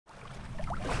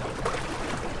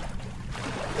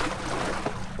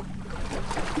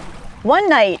One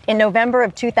night in November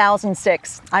of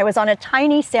 2006, I was on a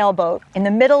tiny sailboat in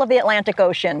the middle of the Atlantic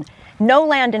Ocean, no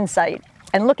land in sight,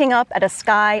 and looking up at a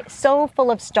sky so full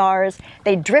of stars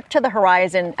they dripped to the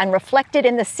horizon and reflected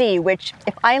in the sea, which,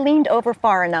 if I leaned over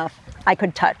far enough, I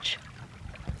could touch.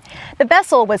 The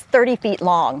vessel was 30 feet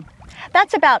long.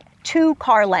 That's about 2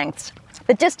 car lengths,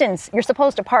 the distance you're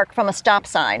supposed to park from a stop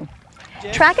sign.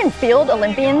 Track and field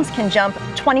Olympians can jump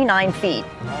 29 feet.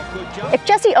 If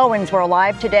Jesse Owens were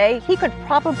alive today, he could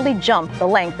probably jump the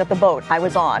length of the boat I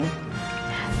was on.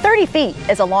 30 feet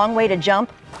is a long way to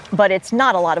jump, but it's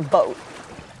not a lot of boat.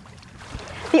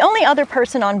 The only other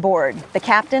person on board, the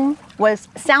captain, was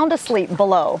sound asleep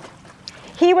below.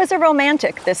 He was a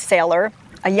romantic, this sailor,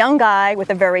 a young guy with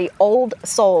a very old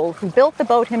soul who built the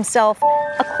boat himself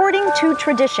according to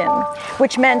tradition,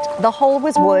 which meant the hull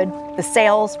was wood, the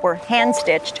sails were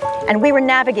hand-stitched, and we were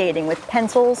navigating with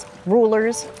pencils,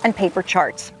 rulers, and paper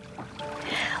charts.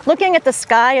 Looking at the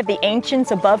sky of the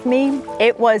ancients above me,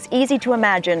 it was easy to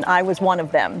imagine I was one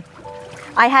of them.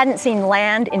 I hadn't seen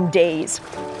land in days.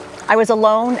 I was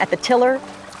alone at the tiller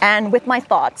and with my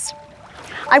thoughts.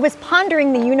 I was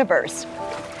pondering the universe,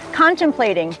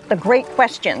 contemplating the great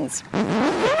questions,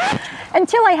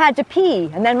 until I had to pee,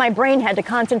 and then my brain had to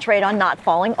concentrate on not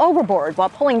falling overboard while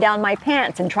pulling down my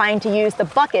pants and trying to use the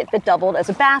bucket that doubled as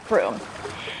a bathroom.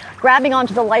 Grabbing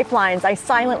onto the lifelines, I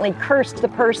silently cursed the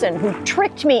person who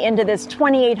tricked me into this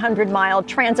 2,800-mile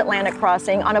transatlantic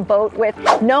crossing on a boat with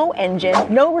no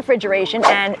engine, no refrigeration,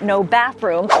 and no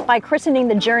bathroom by christening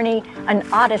the journey an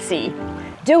odyssey.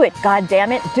 "Do it,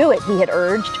 goddammit, do it," he had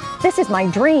urged. "This is my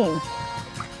dream."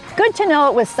 Good to know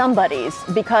it was somebody's,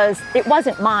 because it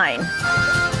wasn't mine.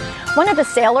 One of the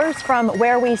sailors from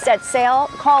where we set sail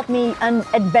called me an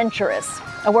adventurous,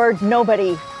 a word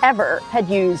nobody ever had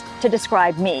used to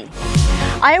describe me.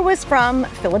 I was from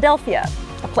Philadelphia,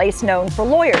 a place known for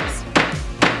lawyers,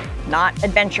 not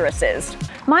adventuresses.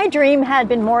 My dream had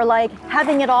been more like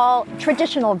having it all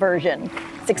traditional version,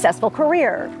 successful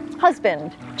career,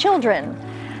 husband, children,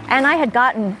 and I had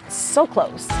gotten so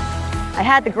close. I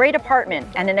had the great apartment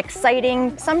and an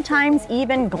exciting, sometimes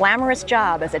even glamorous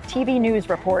job as a TV news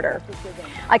reporter.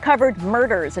 I covered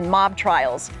murders and mob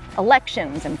trials,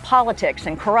 elections and politics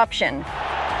and corruption.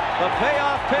 The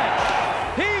payoff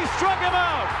pitch. He struck him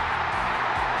out.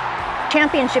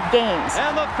 Championship games.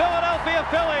 And the Philadelphia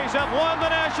Phillies have won the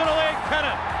National League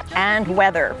pennant. And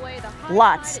weather.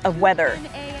 Lots of weather.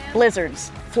 Blizzards,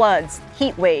 floods,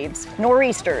 heat waves,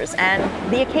 nor'easters, and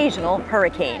the occasional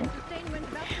hurricane.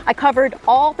 I covered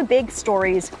all the big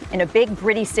stories in a big,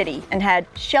 gritty city and had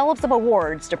shelves of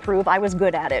awards to prove I was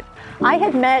good at it. I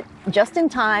had met, just in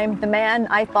time, the man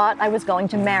I thought I was going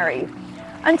to marry.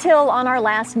 Until on our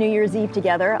last New Year's Eve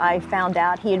together, I found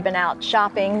out he had been out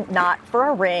shopping not for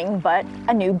a ring, but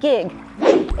a new gig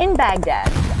in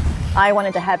Baghdad. I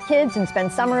wanted to have kids and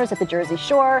spend summers at the Jersey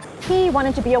Shore. He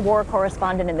wanted to be a war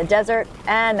correspondent in the desert,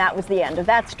 and that was the end of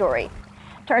that story.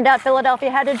 Turned out Philadelphia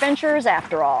had adventures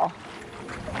after all.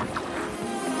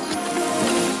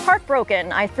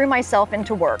 Heartbroken, I threw myself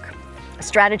into work, a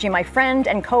strategy my friend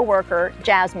and co-worker,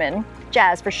 Jasmine,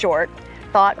 Jazz for short,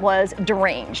 thought was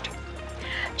deranged.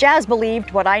 Jazz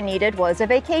believed what I needed was a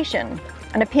vacation,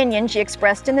 an opinion she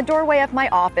expressed in the doorway of my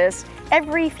office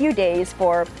every few days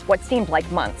for what seemed like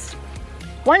months.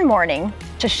 One morning,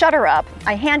 to shut her up,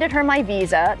 I handed her my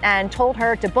visa and told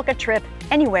her to book a trip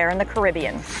anywhere in the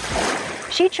Caribbean.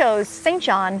 She chose St.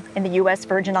 John in the U.S.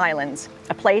 Virgin Islands,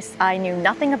 a place I knew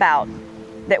nothing about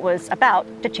that was about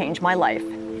to change my life.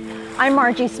 I'm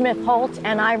Margie Smith Holt,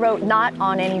 and I wrote Not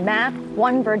on Any Map,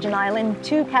 One Virgin Island,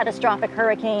 Two Catastrophic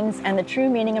Hurricanes, and The True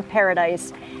Meaning of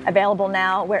Paradise, available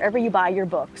now wherever you buy your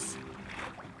books.